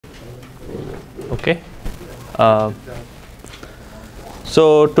Okay.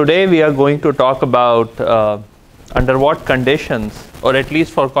 So today we are going to talk about under what conditions, or at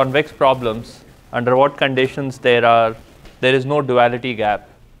least for convex problems, under what conditions there is no duality gap.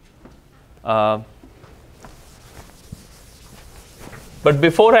 But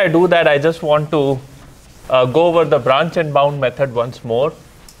before I do that, I just want to go over the branch and bound method once more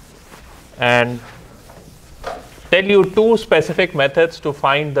and tell you two specific methods to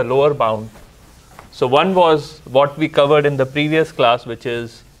find the lower bound. So one was what we covered in the previous class, which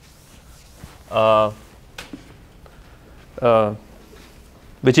is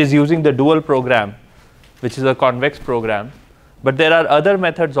using the dual program, which is a convex program. But there are other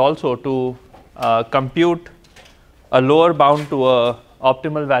methods also to compute a lower bound to a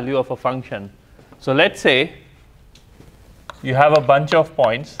optimal value of a function. So let's say you have a bunch of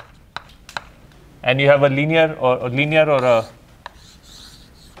points and you have a linear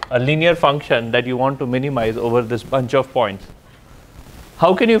function that you want to minimize over this bunch of points.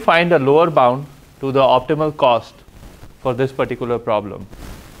 How can you find a lower bound to the optimal cost for this particular problem?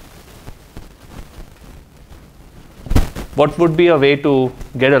 What would be a way to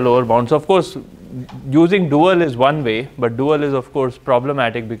get a lower bound? So of course, using dual is one way, but dual is of course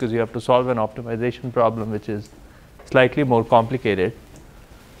problematic because you have to solve an optimization problem which is slightly more complicated.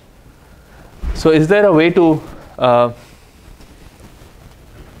 So is there a way to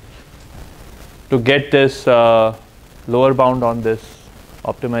get this lower bound on this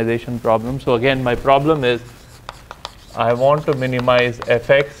optimization problem? So again, my problem is I want to minimize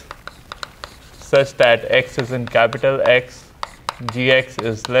fx such that x is in capital X, gx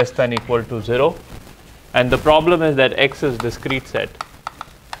is less than equal to 0, and the problem is that x is discrete set.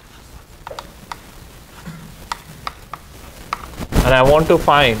 And I want to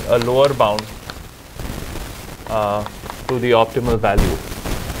find a lower bound to the optimal value,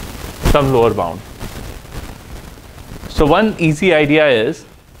 some lower bound. So one easy idea is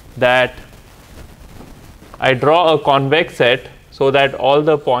that I draw a convex set so that all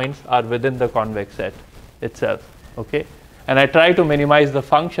the points are within the convex set itself. Okay, and I try to minimize the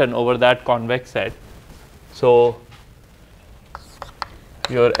function over that convex set. So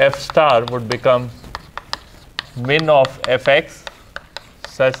your f star would become min of fx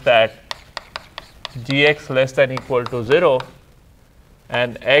such that gx less than equal to 0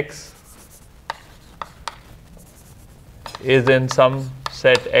 and x is in some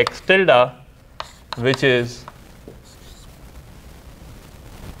set x tilde which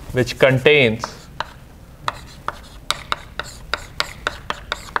contains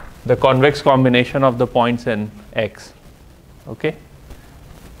the convex combination of the points in X. Okay,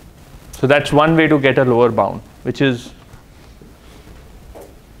 so that's one way to get a lower bound, which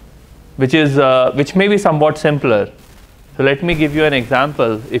may be somewhat simpler. So let me give you an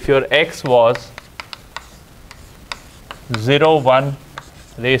example. If your X was 0, 1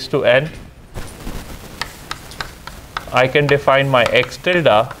 raised to n, I can define my x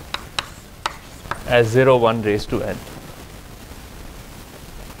tilde as 0, 1 raised to n.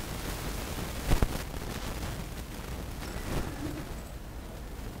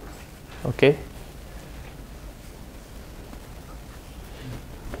 Okay.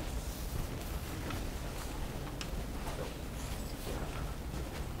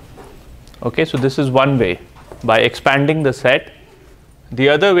 Okay, so this is one way, by expanding the set. The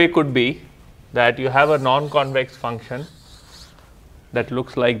other way could be that you have a non-convex function that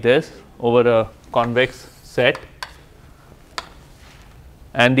looks like this over a convex set,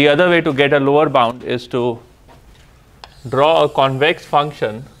 and the other way to get a lower bound is to draw a convex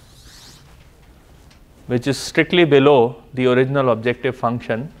function which is strictly below the original objective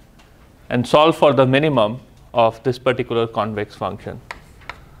function and solve for the minimum of this particular convex function.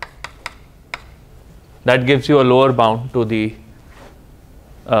 That gives you a lower bound to the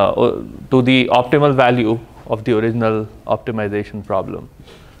optimal value of the original optimization problem.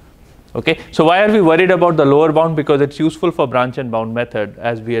 Okay, so why are we worried about the lower bound? Because it's useful for branch and bound method,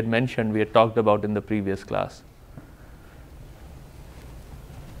 as we had mentioned, we had talked about in the previous class.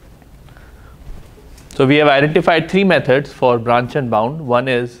 So we have identified three methods for branch and bound. One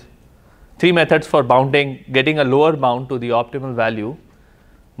is three methods for bounding, getting a lower bound to the optimal value.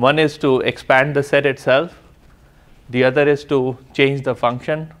 One is to expand the set itself. The other is to change the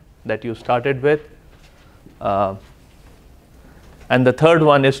function that you started with. And the third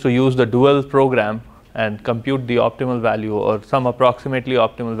one is to use the dual program and compute the optimal value or some approximately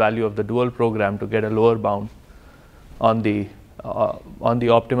optimal value of the dual program to get a lower bound on the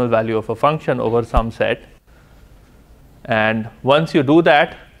optimal value of a function over some set. And once you do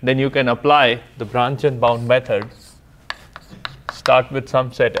that, then you can apply the branch and bound method start with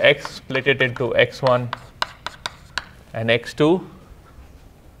some set x, split it into x1 and x2,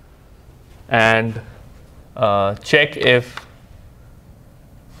 and check if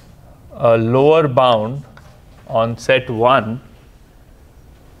a lower bound on set 1,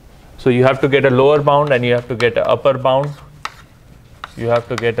 so you have to get a lower bound and you have to get an upper bound, you have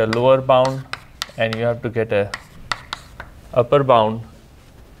to get a lower bound and you have to get a upper bound,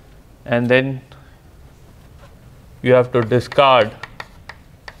 and then you have to discard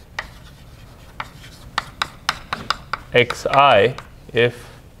xi if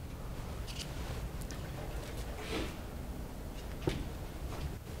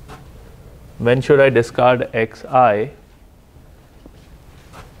when should I discard xi?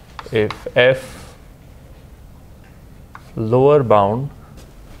 If f lower bound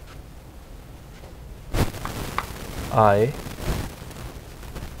I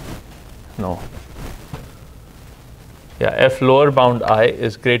no yeah f lower bound I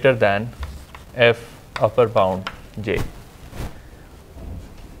is greater than f upper bound j.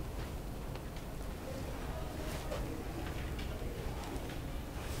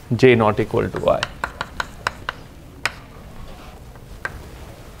 J not equal to I.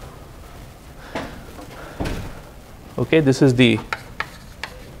 Okay, this is the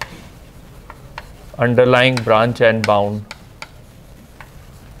underlying branch and bound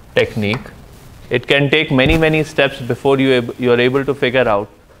technique. It can take many steps before you are able to figure out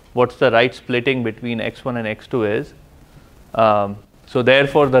what's the right splitting between x1 and x2 is. So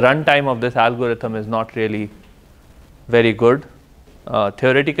therefore, the runtime of this algorithm is not really very good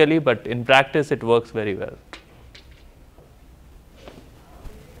theoretically, but in practice it works very well.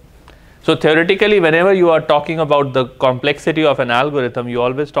 So theoretically, whenever you are talking about the complexity of an algorithm, you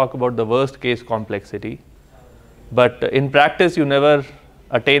always talk about the worst case complexity, but in practice you never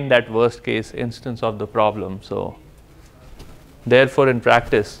attain that worst case instance of the problem. So therefore, in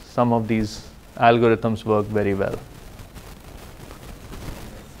practice some of these algorithms work very well.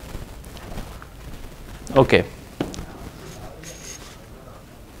 Okay.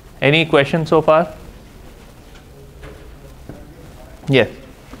 Any questions so far? Yes.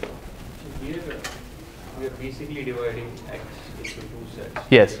 We are basically dividing x into two sets.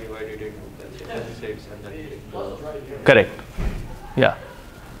 Yes. We divided it into the sets and then Correct. Yeah.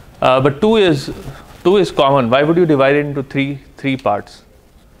 But two is common. Why would you divide it into three parts?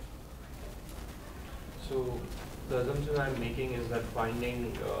 So the assumption I'm making is that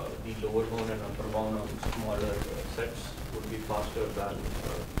finding the lower bound and upper bound on smaller sets would be faster than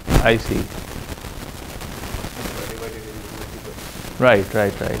I see. divided into multiple. Right.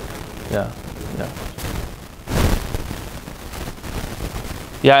 Yeah.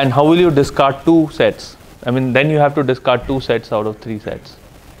 Yeah, and how will you discard two sets? I mean, then you have to discard two sets out of three sets.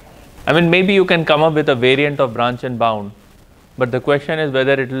 I mean, maybe you can come up with a variant of branch and bound, but the question is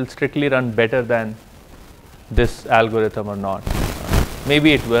whether it will strictly run better than this algorithm or not.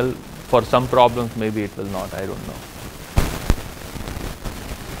 Maybe it will. For some problems, maybe it will not. I don't know.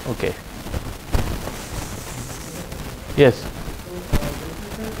 Okay. Yes.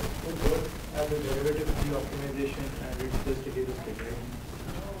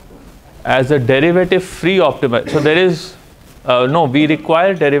 As a derivative free optimization. So there is no. We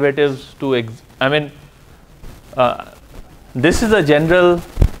require derivatives to. This is a general,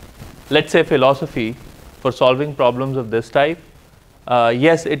 let's say, philosophy for solving problems of this type.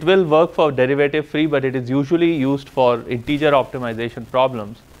 Yes, it will work for derivative free, but it is usually used for integer optimization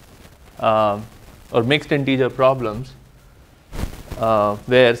problems or mixed integer problems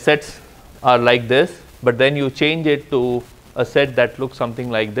where sets are like this, but then you change it to a set that looks something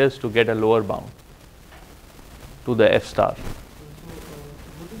like this to get a lower bound to the f star.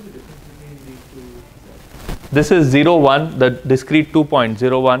 What is the difference between these two sets? This is 0, 1, the discrete 2 point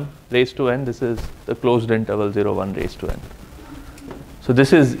 0, 1 raised to n. This is the closed interval 0, 1 raised to n. So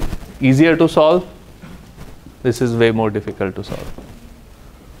this is easier to solve. This is way more difficult to solve.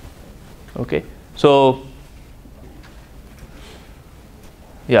 Okay. So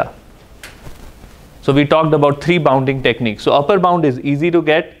yeah. So we talked about three bounding techniques. So upper bound is easy to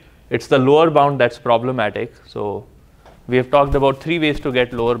get. It's the lower bound that's problematic. So we have talked about three ways to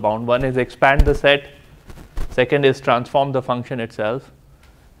get lower bound. One is expand the set. Second is transform the function itself.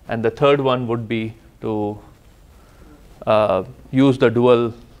 And the third one would be to use the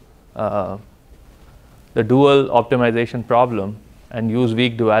dual optimization problem and use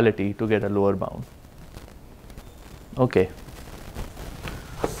weak duality to get a lower bound. Okay.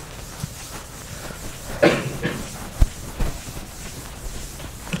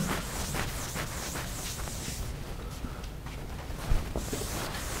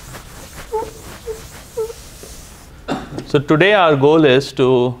 So today our goal is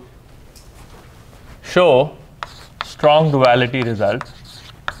to show strong duality result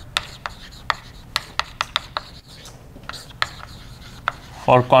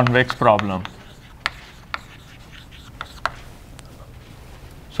for convex problem.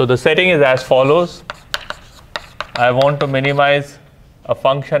 So the setting is as follows. I want to minimize a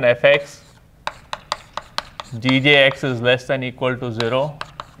function fx, gjx is less than equal to 0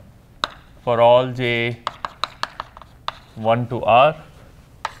 for all j 1 to r.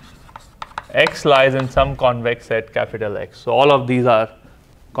 X lies in some convex set capital X. So all of these are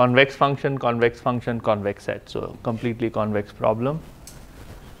convex function, convex function, convex set. So completely convex problem.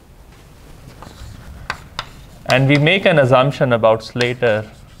 And we make an assumption about Slater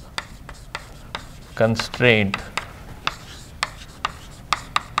constraint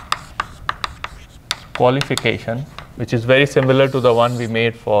qualification, which is very similar to the one we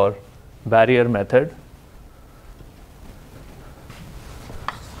made for barrier method.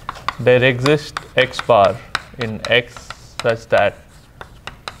 There exists x bar in X such that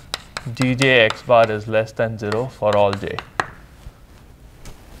Gj x bar is less than 0 for all j.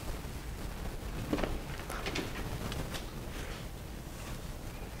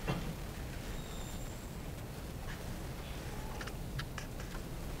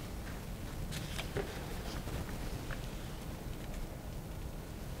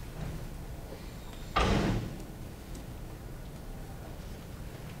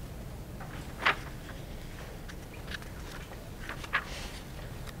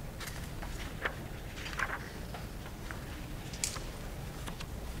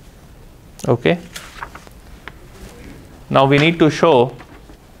 Okay. Now we need to show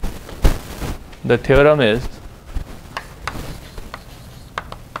the theorem is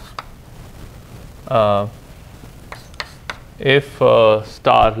if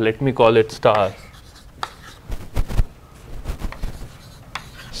star, let me call it star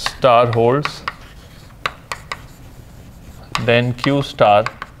holds, then Q star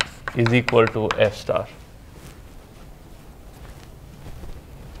is equal to F star.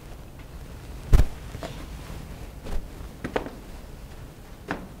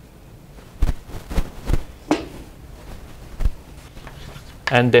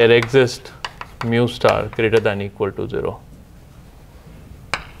 And there exists mu star greater than equal to 0.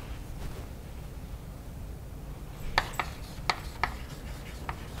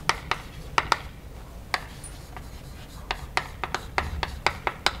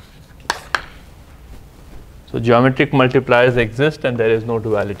 So geometric multipliers exist and there is no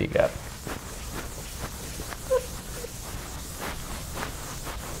duality gap.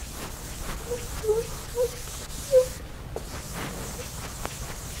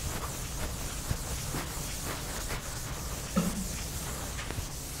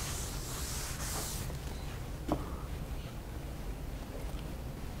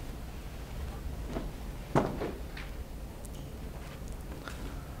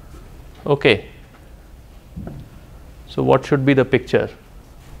 Okay. So what should be the picture?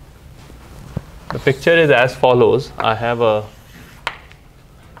 The picture is as follows. I have a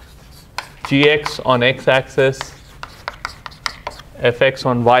gx on x-axis, fx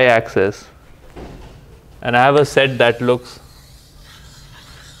on y-axis, and I have a set that looks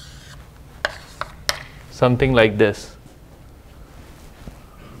something like this.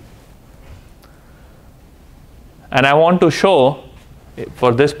 And I want to show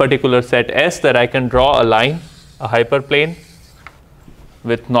for this particular set S that I can draw a line, a hyperplane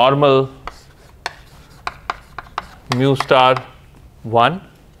with normal mu star 1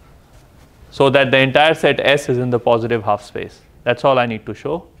 so that the entire set S is in the positive half space. That's all I need to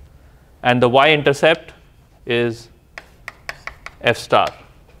show. And the y-intercept is f star,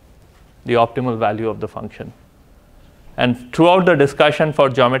 the optimal value of the function. And throughout the discussion for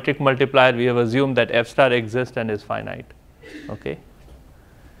geometric multiplier, we have assumed that f star exists and is finite. Okay.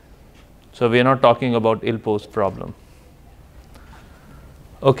 So we are not talking about ill-posed problem.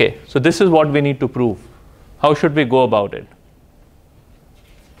 Okay, so this is what we need to prove. How should we go about it?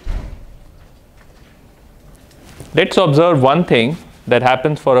 Let's observe one thing that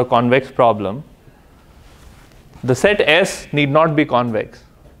happens for a convex problem. The set S need not be convex.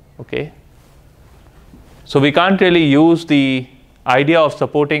 Okay. So we can't really use the idea of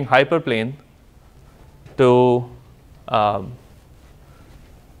supporting hyperplane to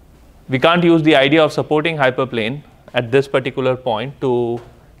we can't use the idea of supporting hyperplane at this particular point to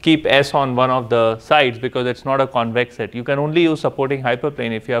keep S on one of the sides because it's not a convex set. You can only use supporting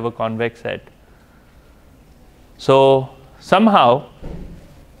hyperplane if you have a convex set. So somehow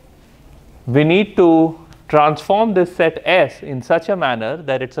we need to transform this set S in such a manner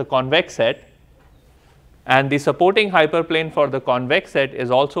that it's a convex set and the supporting hyperplane for the convex set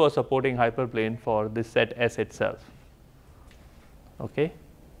is also a supporting hyperplane for this set S itself. Okay.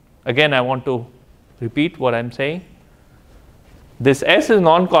 Again, I want to repeat what I'm saying. This S is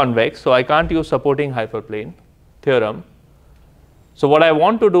non-convex, so I can't use supporting hyperplane theorem. So what I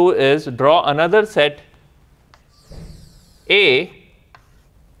want to do is draw another set A.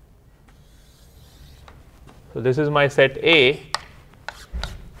 So this is my set A.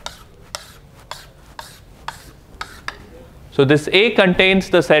 So this A contains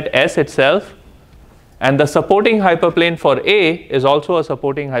the set S itself, and the supporting hyperplane for A is also a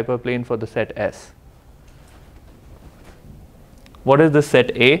supporting hyperplane for the set S. What is the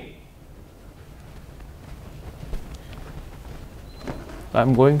set A?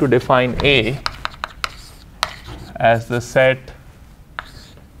 I'm going to define A as the set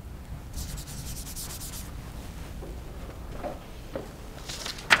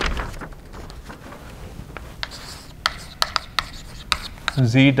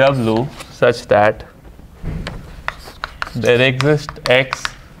ZW such that there exists X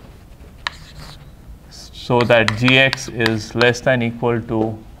so that Gx is less than equal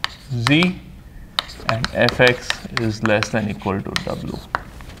to Z and Fx is less than equal to W.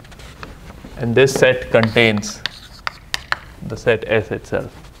 And this set contains the set S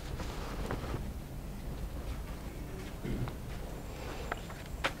itself.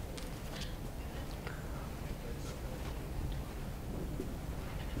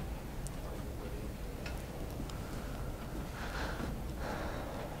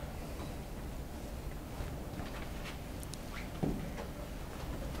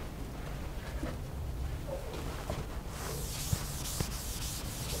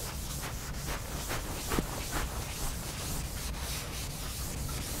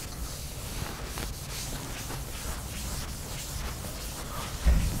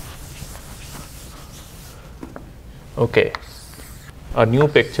 Okay, a new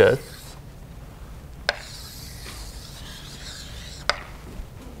picture.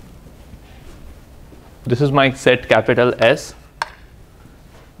 This is my set capital S.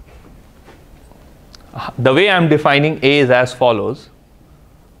 The way I'm defining A is as follows.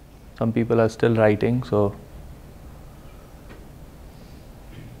 Some people are still writing, so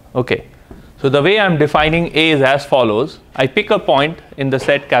okay. So the way I'm defining A is as follows. I pick a point in the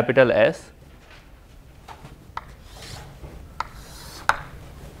set capital S.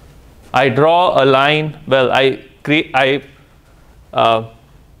 I draw a line. Well, I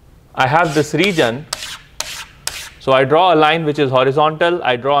have this region. So I draw a line which is horizontal.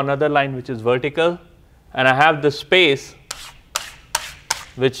 I draw another line which is vertical, and I have the space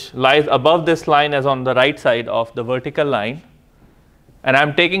which lies above this line as on the right side of the vertical line, and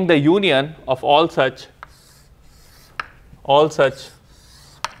I'm taking the union of all such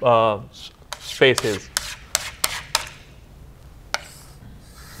spaces.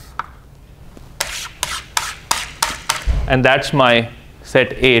 And that's my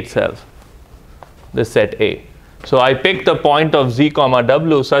set A itself, the set A. So I pick the point of Z comma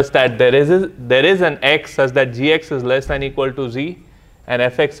W such that there is an X such that Gx is less than equal to Z and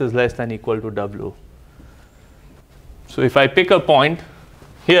Fx is less than equal to W. So if I pick a point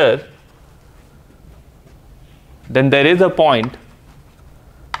here, then there is a point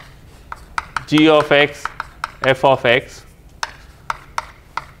G of X, F of X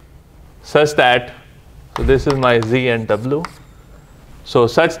such that, so this is my Z and W. So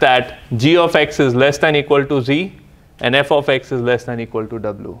such that G of X is less than equal to Z and F of X is less than equal to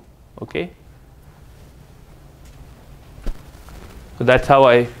W. Okay. So that's how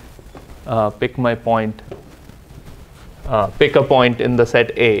I pick my point, pick a point in the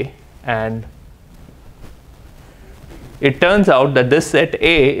set A, and it turns out that this set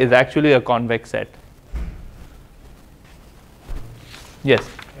A is actually a convex set. Yes.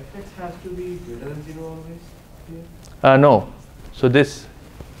 Fx has to be greater than 0 always here? No. So this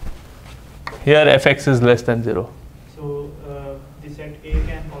here Fx is less than 0. So the set A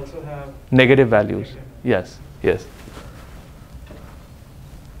can also have negative values. Yes, yes.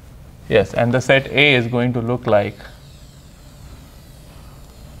 Yes, and the set A is going to look like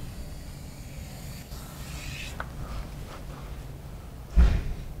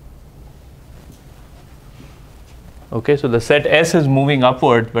okay, so the set S is moving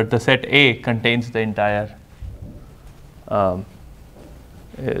upward, but the set A contains the entire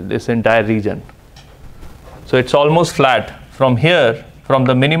this entire region. So it's almost flat from here, from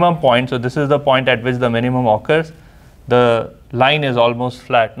the minimum point. So this is the point at which the minimum occurs. The line is almost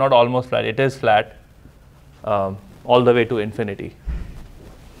flat, not almost flat, it is flat all the way to infinity.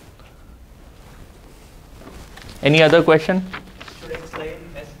 Any other question? should X lie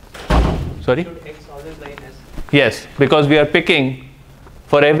in S? Sorry? Should X always line S? Yes, because we are picking,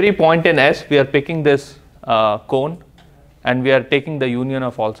 for every point in S, we are picking this cone, and we are taking the union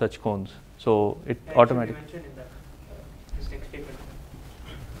of all such cones. So it automatically. Mentioned in that this next statement.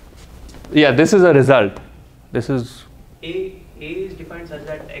 Yeah, this is a result. This is. A is defined such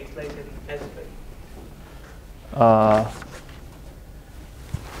that X lies in S, right?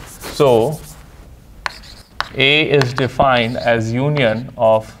 So A is defined as union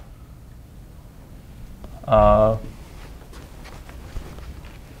of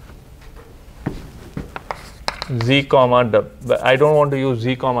Z comma W. I don't want to use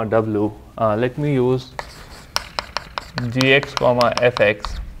Z comma W. Let me use Gx comma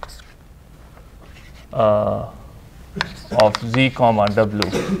Fx of Z comma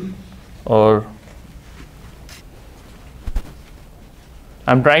W, or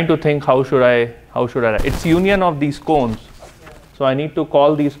I'm trying to think how should I write. It's union of these cones, so I need to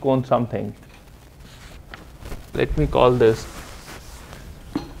call these cones something. Let me call this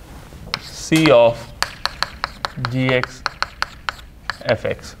C of Gx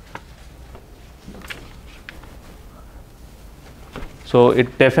Fx. So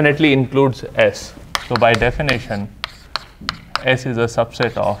it definitely includes S. So by definition, S is a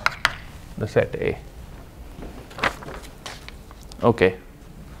subset of the set A. Okay.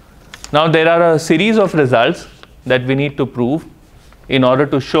 Now there are a series of results that we need to prove in order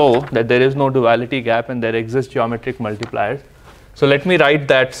to show that there is no duality gap and there exist geometric multipliers. So let me write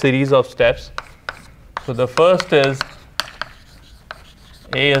that series of steps. So the first is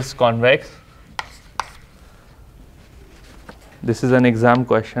A is convex. This is an exam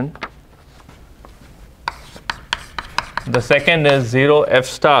question. The second is 0 F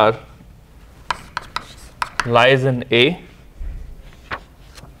star lies in A.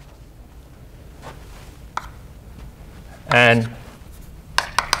 And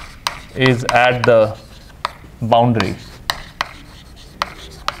is at the boundary.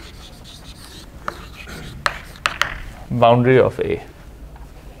 Boundary of A.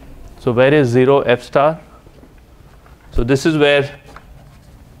 So where is 0 F star? So this is where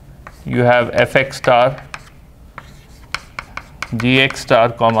you have Fx star, Gx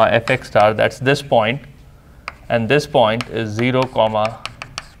star comma Fx star, that's this point, and this point is 0 comma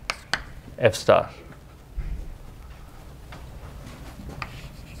F star.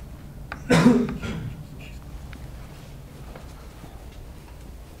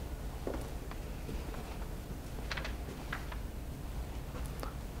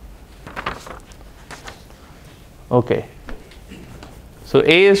 Okay. So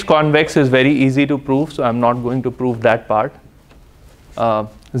A is convex is very easy to prove, so I'm not going to prove that part.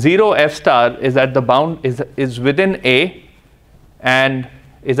 0 F star is at the is within A and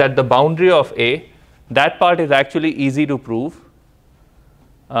is at the boundary of A. That part is actually easy to prove.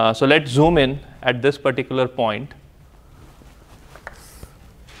 So let's zoom in at this particular point.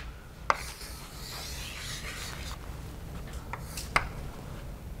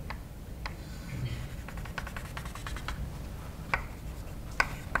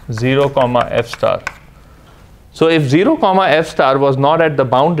 Zero comma F star. So if 0 comma F star was not at the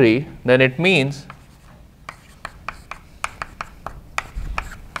boundary, then it means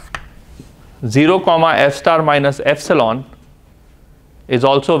 0 comma F star minus epsilon is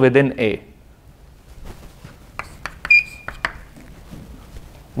also within A.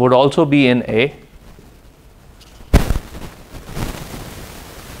 Would also be in A.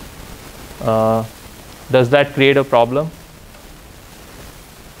 Does that create a problem?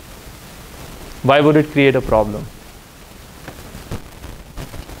 Why would it create a problem?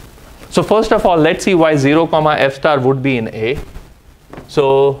 So first of all, let's see why 0 comma F star would be in A.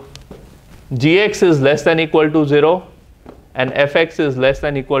 So Gx is less than equal to 0 and Fx is less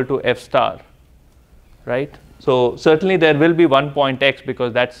than equal to F star, right? So certainly there will be one point X,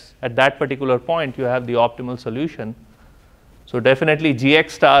 because that's at that particular point you have the optimal solution. So definitely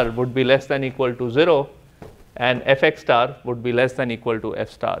Gx star would be less than equal to 0 and Fx star would be less than equal to F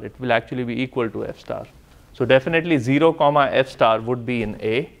star. It will actually be equal to F star. So definitely 0 comma F star would be in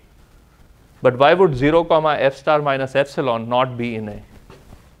A. But why would 0 comma F star minus epsilon not be in A?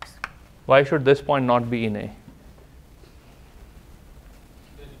 Why should this point not be in A? Then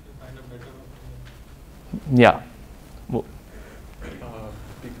you can find a better option. Yeah.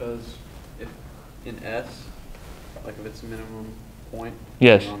 Because if in S, like if it's minimum point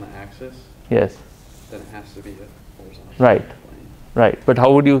Yes. on the axis, Yes. then it has to be a horizontal Right. plane. Right. But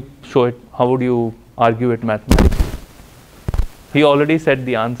how would you show it? How would you argue it mathematically? He already said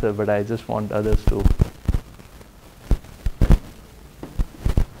the answer, but I just want others to.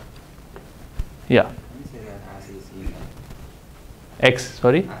 Yeah. You say that S is in A. X,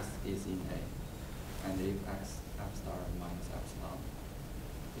 sorry? S is in A. And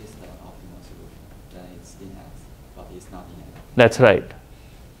is the optimal solution. Then it's in S, but it's not in A. That's right.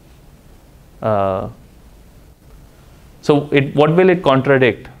 So what will it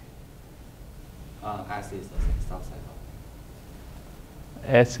contradict? S is a subset of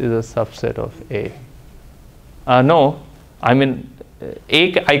S is a subset of A. No, I mean,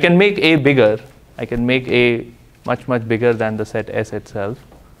 I can make A bigger. I can make A much, much bigger than the set S itself.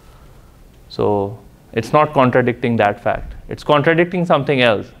 So it's not contradicting that fact. It's contradicting something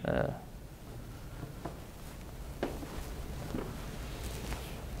else.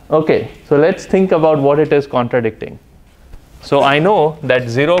 Okay, so let's think about what it is contradicting. So I know that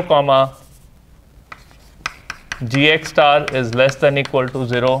 0 comma gx star is less than equal to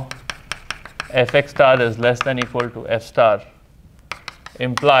 0, fx star is less than equal to f star,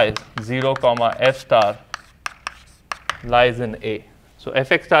 implies 0 comma f star lies in A. So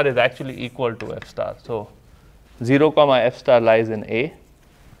fx star is actually equal to f star. So 0 comma f star lies in A.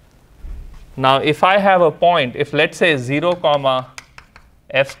 Now if I have a point, if let's say 0 comma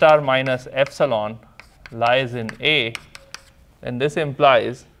f star minus epsilon lies in A, then this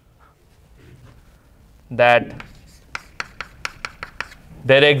implies that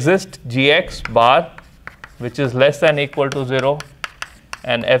there exists gx bar which is less than equal to 0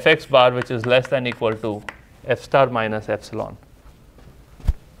 and fx bar which is less than equal to f star minus epsilon.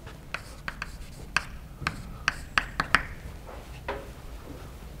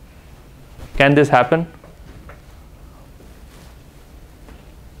 Can this happen?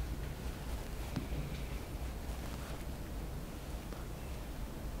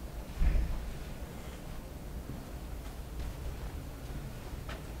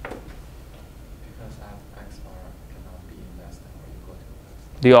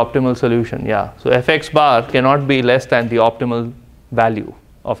 The optimal solution, yeah. So fx bar cannot be less than the optimal value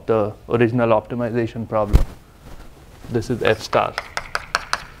of the original optimization problem. This is f star.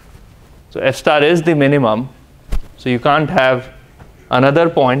 So f star is the minimum. So you can't have another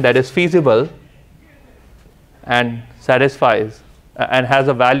point that is feasible and satisfies and has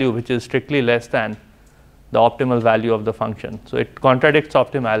a value which is strictly less than the optimal value of the function. So it contradicts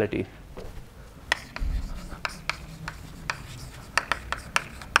optimality.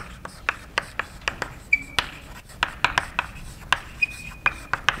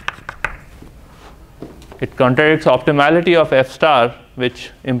 It contradicts optimality of f star,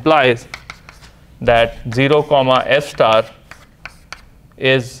 which implies that 0 comma f star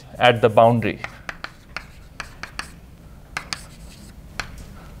is at the boundary.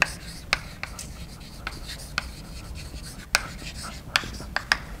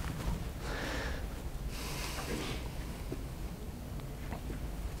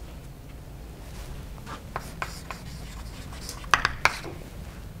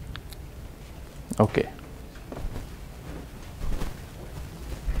 Okay.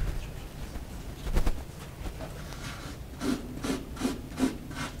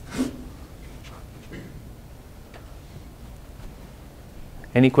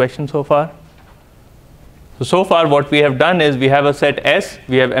 Any questions so far? So far what we have done is we have a set S,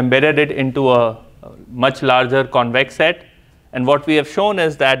 we have embedded it into a much larger convex set, and what we have shown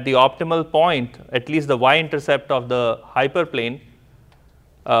is that the optimal point, at least the y-intercept of the hyperplane,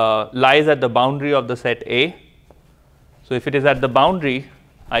 lies at the boundary of the set A. So if it is at the boundary,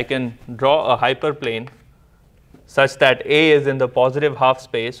 I can draw a hyperplane such that A is in the positive half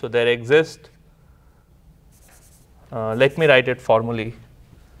space. So there exists, let me write it formally.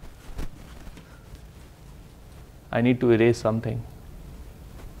 I need to erase something.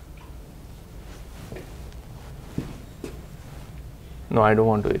 No, I don't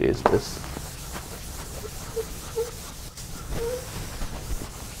want to erase this.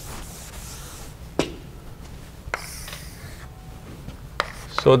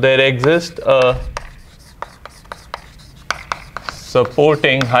 So there exists a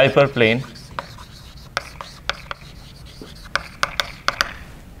supporting hyperplane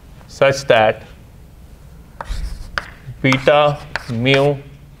such that beta mu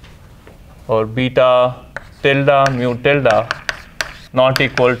or beta tilde mu tilde not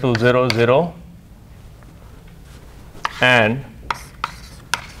equal to 0 0 and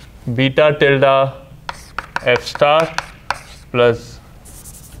beta tilde f star plus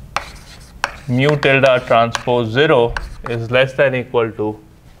mu tilde transpose 0 is less than equal to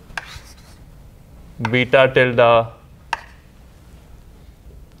beta tilde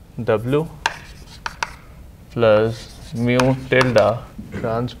w plus mu tilde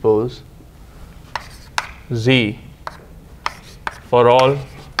transpose z for all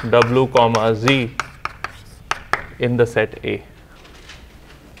w comma z in the set A.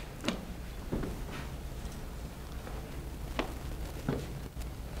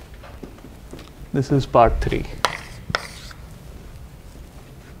 This is part 3.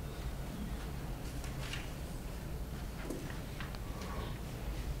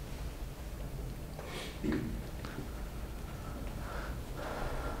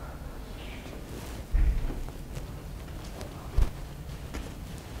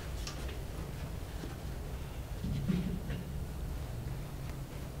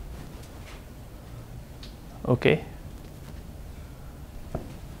 Okay.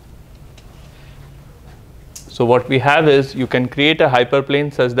 So what we have is you can create a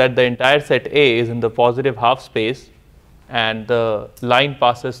hyperplane such that the entire set A is in the positive half space and the line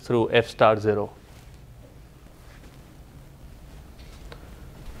passes through f star 0.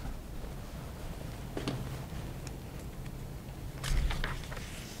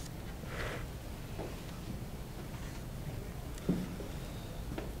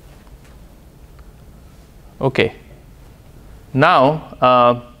 Okay.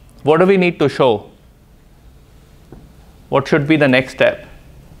 Now, what do we need to show? What should be the next step?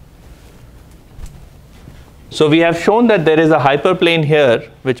 So we have shown that there is a hyperplane here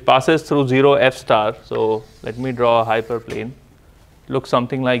which passes through 0 f star. So let me draw a hyperplane. Looks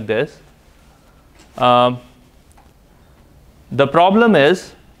something like this. The problem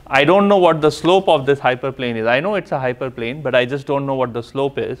is I don't know what the slope of this hyperplane is. I know it's a hyperplane, but I just don't know what the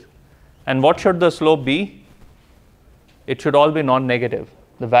slope is. And what should the slope be? It should all be non-negative.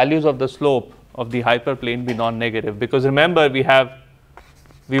 The values of the slope of the hyperplane be non-negative, because remember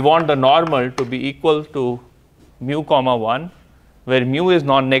we want the normal to be equal to mu comma 1, where mu is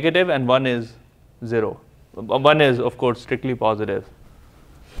non-negative and 1 is 0. 1 is of course strictly positive.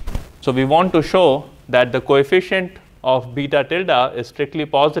 So we want to show that the coefficient of beta tilde is strictly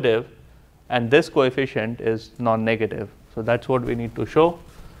positive and this coefficient is non-negative. So that's what we need to show.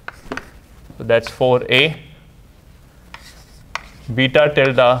 So that's 4a. Beta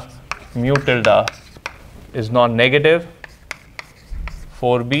tilde mu tilde is non-negative.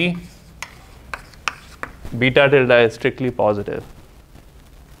 4b, beta tilde is strictly positive.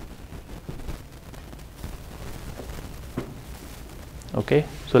 Okay,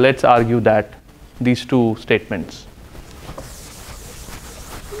 so let's argue that these two statements.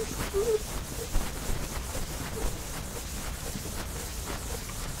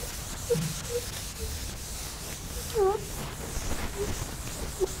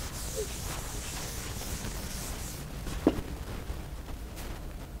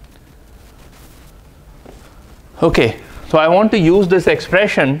 Okay, so I want to use this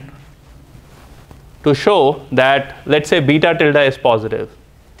expression to show that, let's say, beta tilde is positive,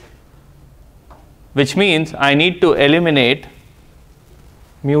 which means I need to eliminate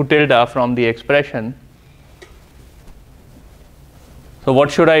mu tilde from the expression. So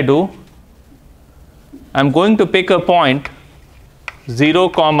what should I do? I'm going to pick a point 0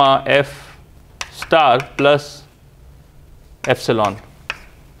 comma f star plus epsilon.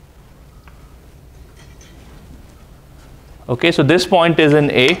 Okay, so this point is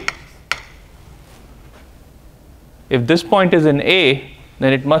in A. If this point is in A,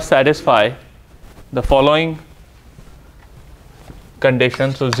 then it must satisfy the following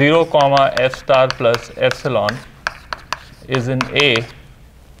condition. So 0 comma f star plus epsilon is in A.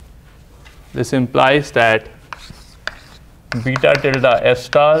 This implies that beta tilde f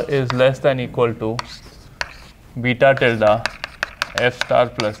star is less than equal to beta tilde f star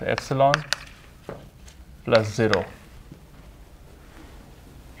plus epsilon plus 0.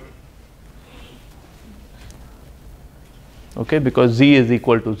 Okay, because z is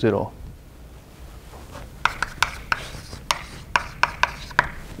equal to 0.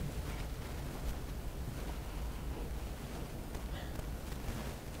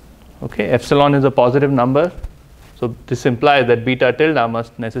 Okay, epsilon is a positive number, so this implies that beta tilde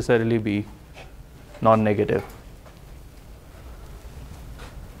must necessarily be non-negative.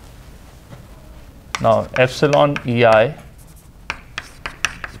 Now epsilon ei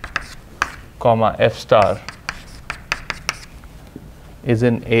comma f star is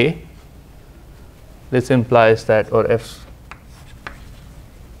in A. This implies that, or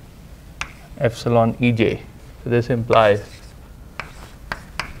epsilon ej. So this implies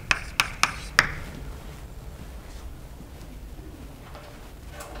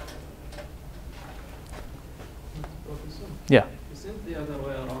Professor, yeah. isn't the other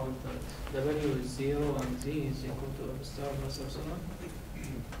way around that W is 0 and Z is equal to f star plus epsilon?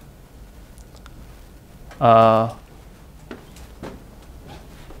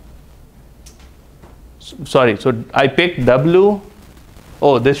 Sorry, so I picked W.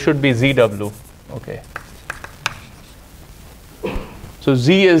 Oh, this should be ZW. Okay. So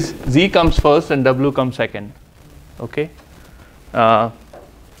Z comes first and W comes second. Okay.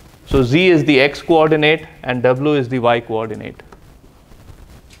 So z is the x coordinate and w is the y coordinate.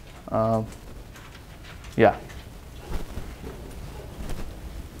 Yeah.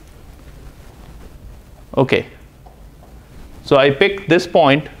 Okay. So I pick this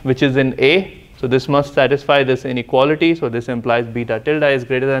point which is in A. So this must satisfy this inequality. So this implies beta tilde is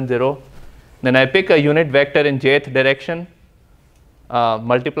greater than 0. Then I pick a unit vector in jth direction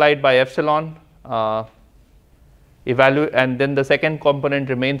multiplied by epsilon. And then the second component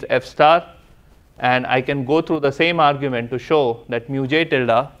remains f star. And I can go through the same argument to show that mu j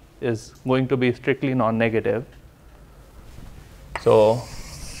tilde is going to be strictly non-negative. So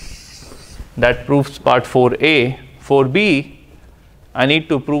that proves part 4a. 4b, I need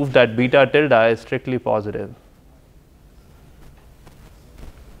to prove that beta tilde is strictly positive.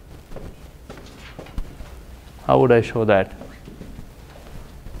 How would I show that?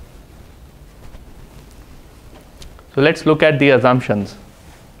 So let's look at the assumptions.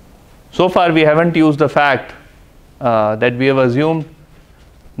 So far we haven't used the fact that we have assumed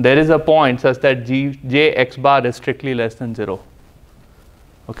there is a point such that j x bar is strictly less than 0.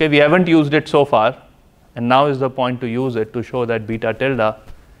 Okay, we haven't used it so far, and now is the point to use it to show that beta tilde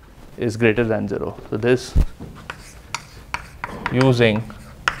is greater than 0. So this using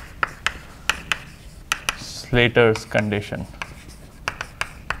Slater's condition.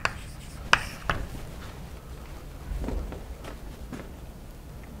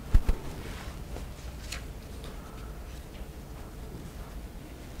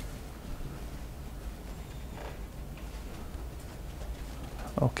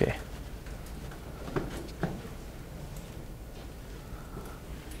 Okay.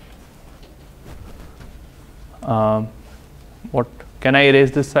 What can I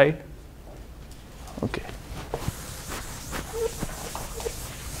erase this side? Okay.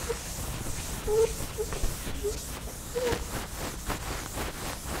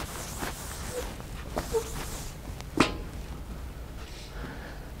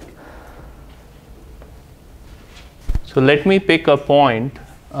 So let me pick a point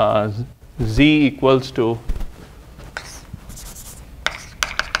z equals to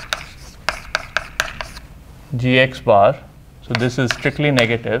gx bar. So this is strictly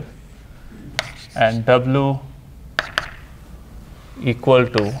negative, and w equal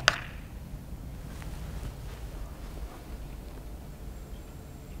to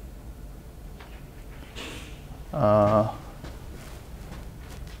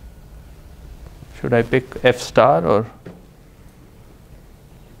should I pick f star or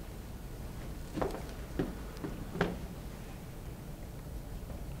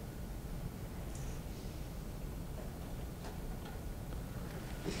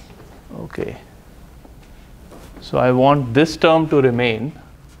okay. So I want this term to remain.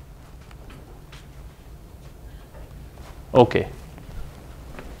 Okay.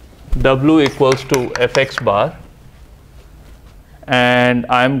 W equals to fx bar, and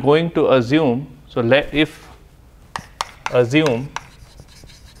I am going to assume, so assume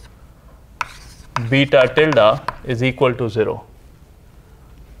beta tilde is equal to 0.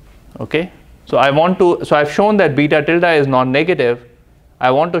 Okay. So I've shown that beta tilde is non-negative. I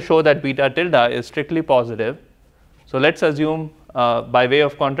want to show that beta tilde is strictly positive. So let's assume by way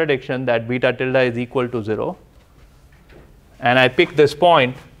of contradiction that beta tilde is equal to 0. And I pick this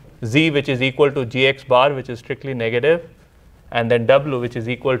point z, which is equal to gx bar, which is strictly negative, and then w, which is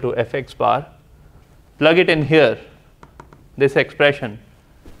equal to fx bar. Plug it in here, this expression.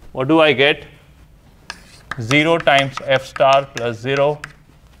 What do I get? 0 times f star plus 0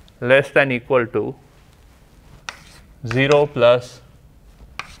 less than equal to 0 plus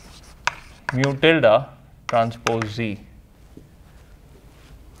mu tilde transpose z,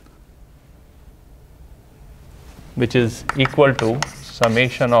 which is equal to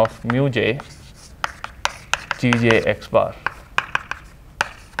summation of mu j gj x bar.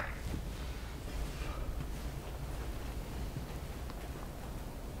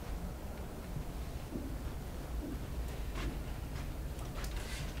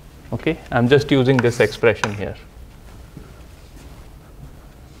 Okay, I'm just using this expression here.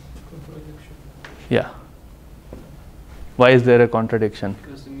 Contradiction. Yeah. Why is there a contradiction?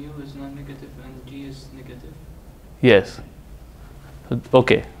 Because the mu is non-negative and g is negative. Yes.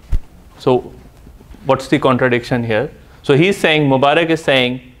 Okay. So what's the contradiction here? So he's saying, Mubarak is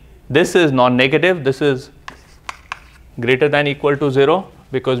saying, this is non-negative, this is greater than equal to 0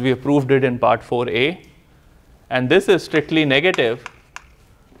 because we have proved it in part 4a, and this is strictly negative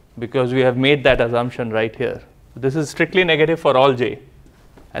because we have made that assumption right here. This is strictly negative for all j,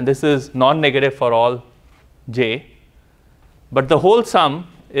 and this is non-negative for all j, but the whole sum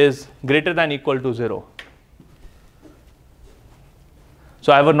is greater than equal to 0.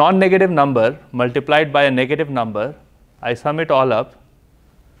 So I have a non-negative number multiplied by a negative number. I sum it all up,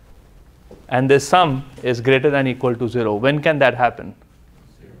 and this sum is greater than or equal to 0. When can that happen?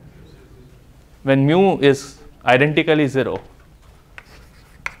 When mu is identically 0.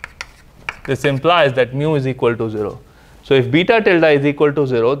 This implies that mu is equal to 0. So if beta tilde is equal to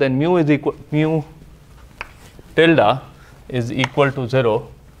 0, then mu tilde is equal to 0.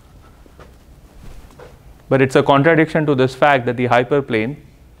 But it's a contradiction to this fact that the hyperplane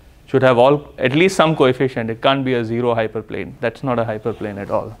should have at least some coefficient. It can't be a 0 hyperplane. That's not a hyperplane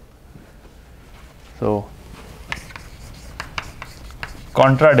at all. So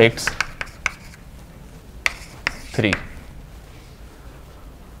contradicts 3.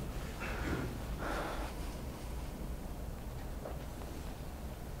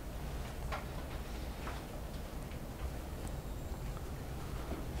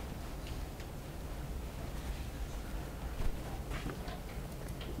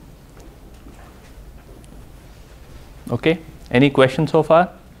 Okay, any questions so far?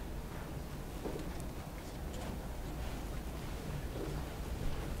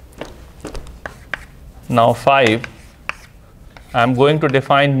 Now 5, I am going to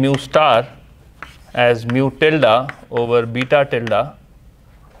define mu star as mu tilde over beta tilde,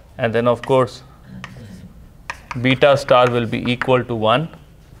 and then of course beta star will be equal to 1,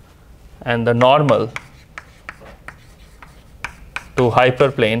 and the normal to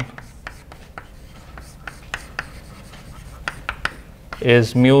hyperplane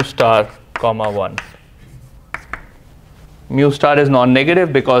is mu star comma 1. Mu star is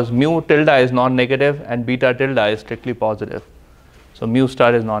non-negative because mu tilde is non-negative and beta tilde is strictly positive. So mu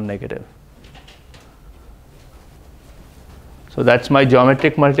star is non-negative. So that's my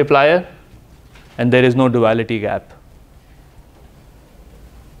geometric multiplier, and there is no duality gap.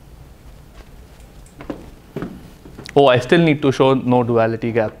 Oh, I still need to show no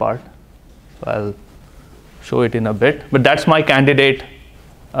duality gap part. So I'll show it in a bit, but that's my candidate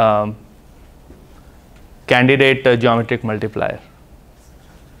geometric multiplier.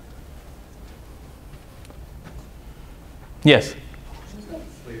 Yes.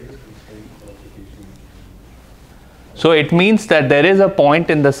 So it means that there is a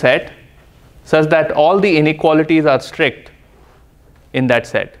point in the set such that all the inequalities are strict in that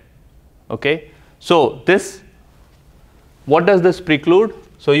set. Okay. So this, what does this preclude?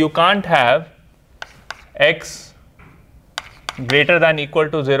 So you can't have x greater than or equal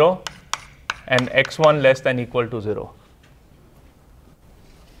to 0 and x1 less than or equal to 0.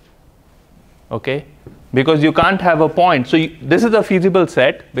 Okay, because you can't have a point. So this is a feasible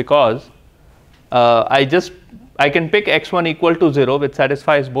set because I can pick x1 equal to 0, which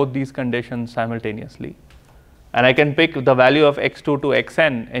satisfies both these conditions simultaneously, and I can pick the value of x2 to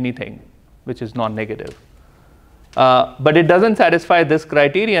xn anything which is non-negative. But it doesn't satisfy this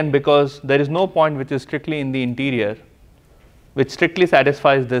criterion because there is no point which is strictly in the interior which strictly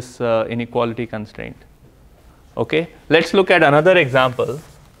satisfies this inequality constraint. Okay, let's look at another example.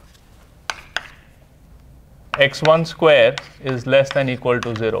 x1 square is less than or equal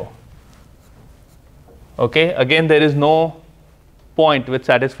to 0. Okay, again there is no point which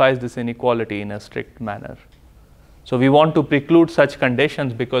satisfies this inequality in a strict manner. So we want to preclude such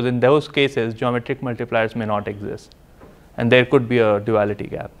conditions because in those cases geometric multipliers may not exist and there could be a duality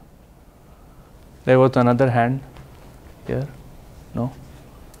gap. There was another hand here. No?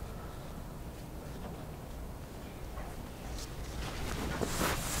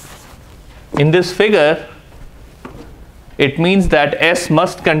 In this figure, it means that S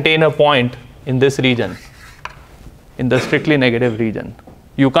must contain a point in this region, in the strictly negative region.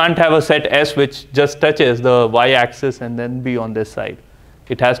 You can't have a set S which just touches the y-axis and then be on this side.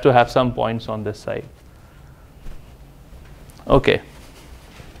 It has to have some points on this side. Okay.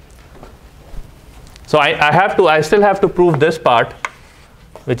 So I still have to prove this part,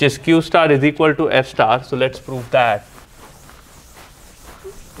 which is Q star is equal to F star. So let's prove that.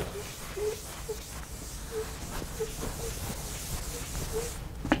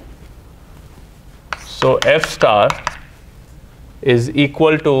 So F star is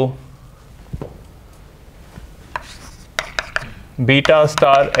equal to beta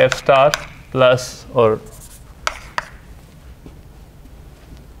star F star plus, or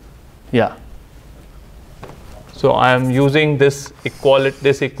yeah. So I am using this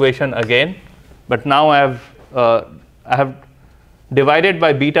equation again, but now I have divided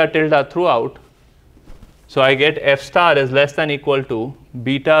by beta tilde throughout. So I get F star is less than or equal to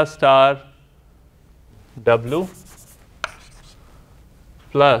beta star W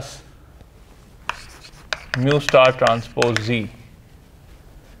plus mu star transpose Z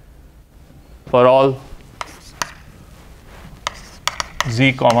for all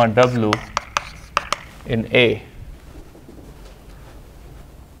z comma w in A.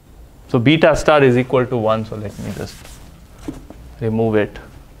 So beta star is equal to 1, so let me just remove it.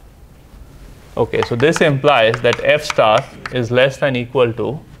 Okay, so this implies that f star is less than equal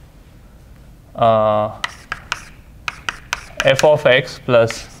to f of x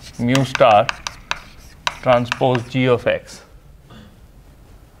plus mu star transpose g of x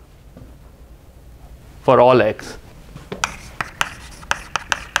for all x.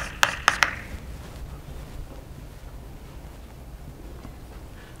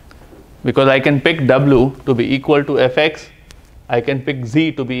 Because I can pick w to be equal to fx, I can pick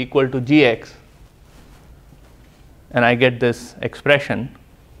z to be equal to gx, and I get this expression.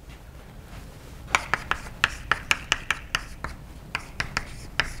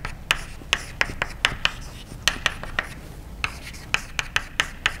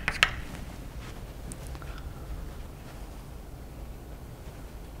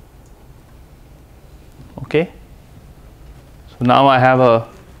 Okay. So now I have a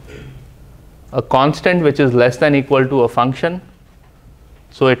constant which is less than equal to a function,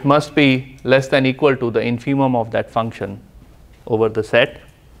 so it must be less than equal to the infimum of that function over the set.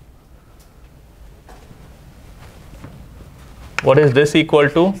 What is this equal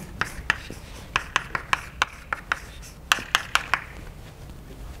to?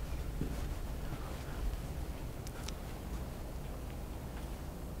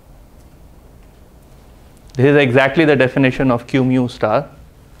 This is exactly the definition of q mu star,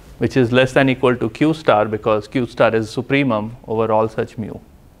 which is less than equal to q star, because q star is supremum over all such mu.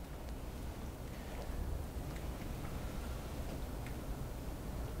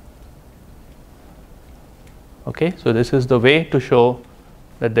 Okay, so this is the way to show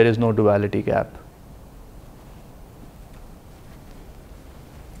that there is no duality gap.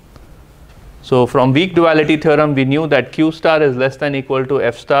 So from weak duality theorem, we knew that q star is less than equal to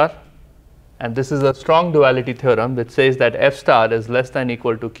f star, and this is a strong duality theorem which says that f star is less than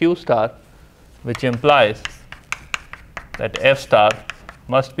equal to q star, which implies that f star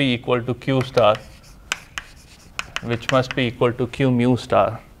must be equal to q star, which must be equal to q mu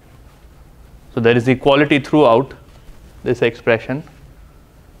star. So there is equality throughout this expression,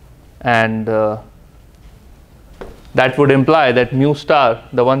 and that would imply that mu star,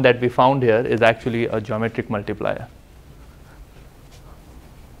 the one that we found here, is actually a geometric multiplier.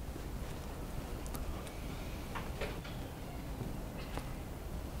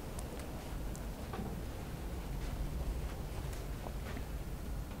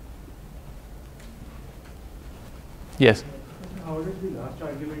 Yes. How does the last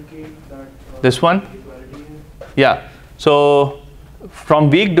argument came that this one? equality is? Yeah. So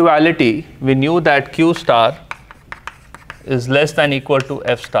from weak duality, we knew that q star is less than equal to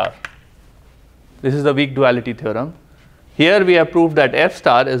f star. This is the weak duality theorem. Here we have proved that f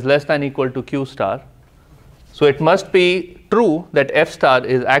star is less than equal to q star. So it must be true that f star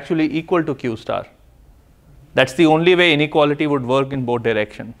is actually equal to q star. That's the only way inequality would work in both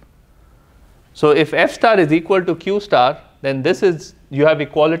directions. So if f star is equal to q star, then this is, you have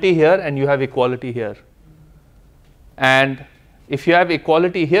equality here and you have equality here. And if you have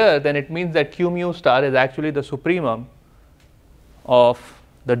equality here, then it means that q mu star is actually the supremum of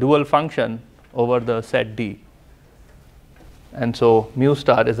the dual function over the set D. And so mu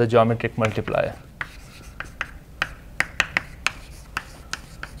star is a geometric multiplier.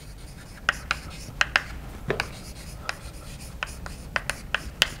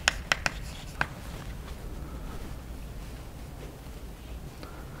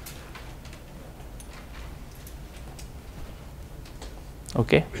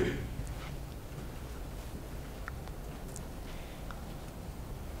 Okay.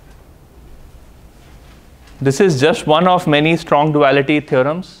 This is just one of many strong duality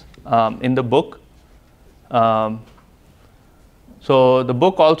theorems in the book. So the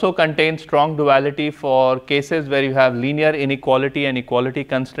book also contains strong duality for cases where you have linear inequality and equality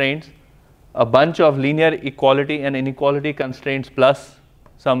constraints, a bunch of linear equality and inequality constraints plus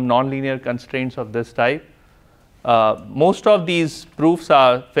some nonlinear constraints of this type. Most of these proofs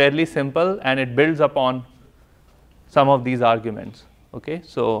are fairly simple, and it builds upon some of these arguments. Okay,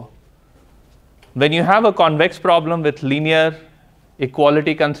 so when you have a convex problem with linear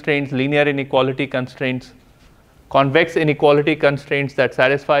equality constraints, linear inequality constraints, convex inequality constraints that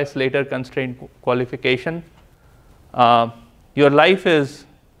satisfy Slater constraint qualification, your life is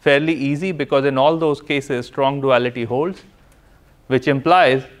fairly easy, because in all those cases strong duality holds, which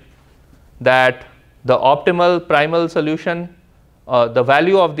implies that the optimal primal solution, the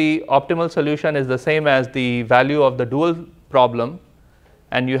value of the optimal solution is the same as the value of the dual problem,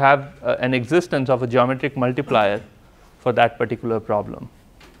 and you have an existence of a geometric multiplier for that particular problem.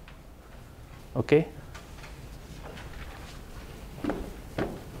 Okay?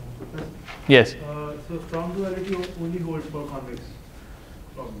 Yes? So strong duality only holds for convex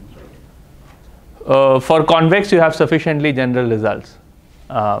problems, right? For convex, you have sufficiently general results.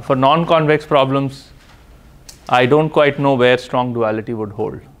 For non-convex problems, I don't quite know where strong duality would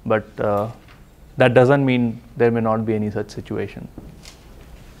hold, but that doesn't mean there may not be any such situation.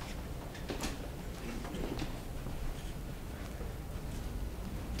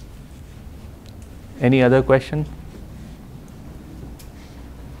 Any other question?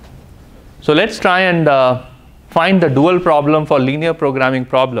 So let's try and find the dual problem for linear programming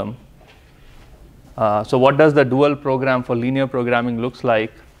problem. So what does the dual program for linear programming looks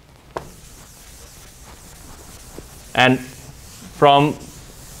like? And from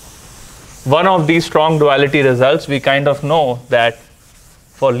one of these strong duality results, we kind of know that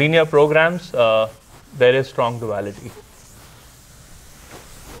for linear programs, there is strong duality.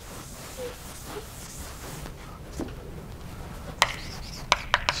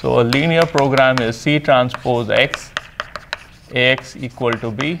 So a linear program is C transpose X, AX equal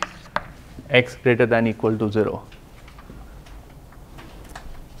to B, X greater than equal to 0.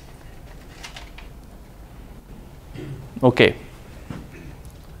 Okay.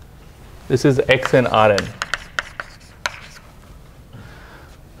 This is X in Rn.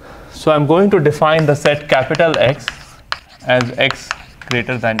 So I'm going to define the set capital X as X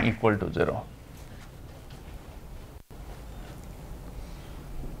greater than equal to 0.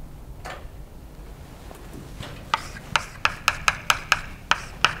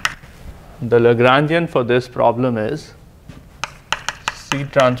 The Lagrangian for this problem is C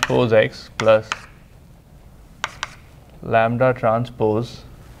transpose X plus lambda transpose.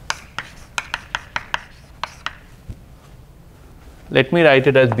 Let me write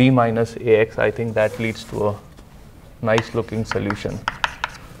it as B minus AX. I think that leads to a nice looking solution.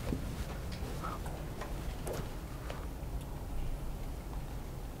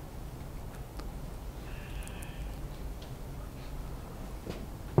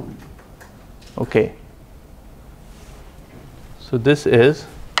 Okay. So this is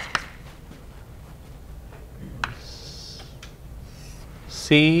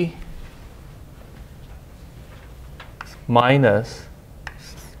C minus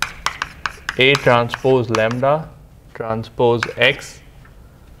A transpose lambda transpose X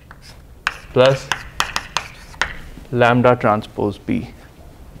plus lambda transpose B.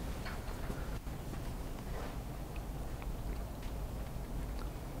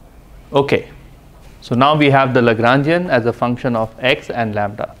 Okay. So now we have the Lagrangian as a function of X and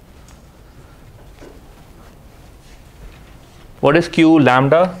lambda. What is Q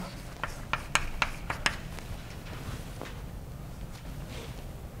lambda?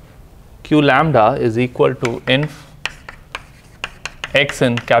 Q lambda is equal to inf X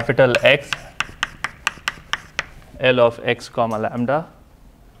in capital X L of X comma lambda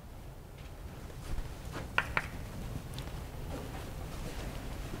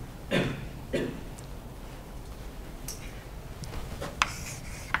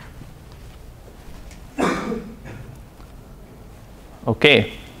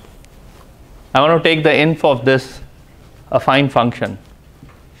Okay, I want to take the inf of this affine function.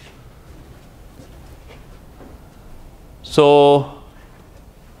 So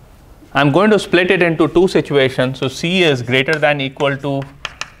I'm going to split it into two situations. So C is greater than equal to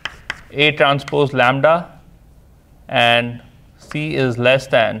A transpose lambda and C is less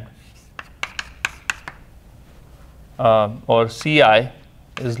than or Ci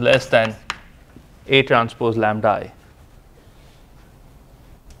is less than A transpose lambda I.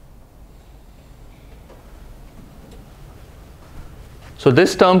 So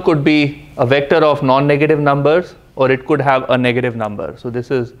this term could be a vector of non-negative numbers or it could have a negative number. So this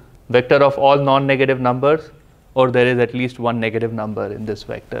is vector of all non-negative numbers or there is at least one negative number in this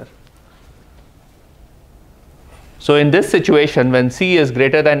vector. So in this situation when C is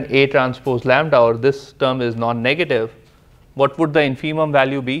greater than A transpose lambda or this term is non-negative, what would the infimum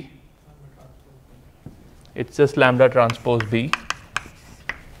value be? It's just lambda transpose B.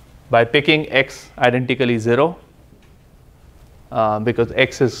 By picking X identically 0 because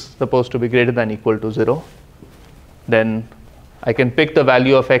X is supposed to be greater than equal to 0, then I can pick the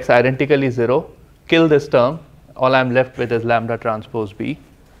value of X identically 0, kill this term, all I'm left with is lambda transpose B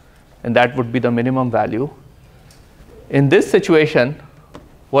and that would be the minimum value. In this situation,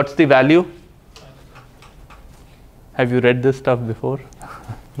 what's the value? Have you read this stuff before?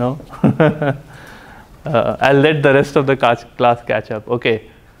 No? I'll let the rest of the class catch up. Okay.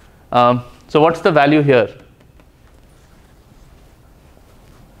 So what's the value here?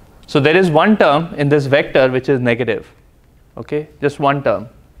 So there is one term in this vector which is negative. Okay, just one term.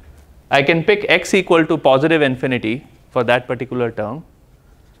 I can pick x equal to positive infinity for that particular term,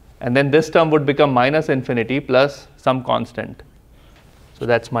 and then this term would become minus infinity plus some constant. So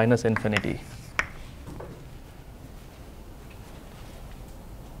that's minus infinity.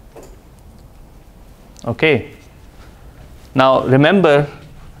 Okay. Now remember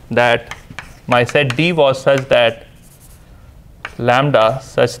that my set D was such that lambda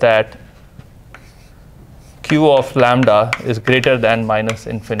such that q of lambda is greater than minus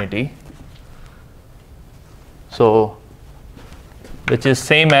infinity. So which is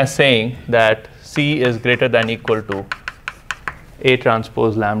same as saying that C is greater than equal to A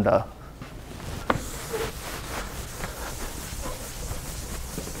transpose lambda.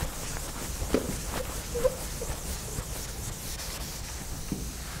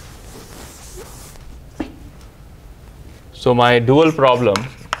 So my dual problem,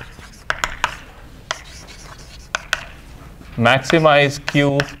 maximize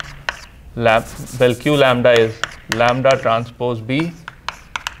q lambda is lambda transpose B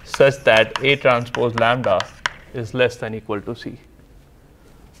such that A transpose lambda is less than equal to C.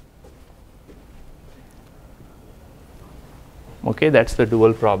 Okay, that's the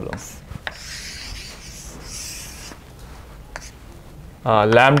dual problem.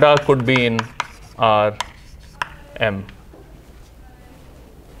 Lambda could be in R M.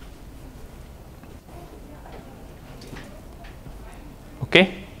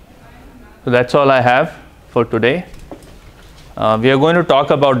 Okay, so that's all I have for today. We are going to talk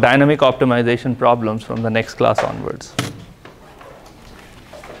about dynamic optimization problems from the next class onwards.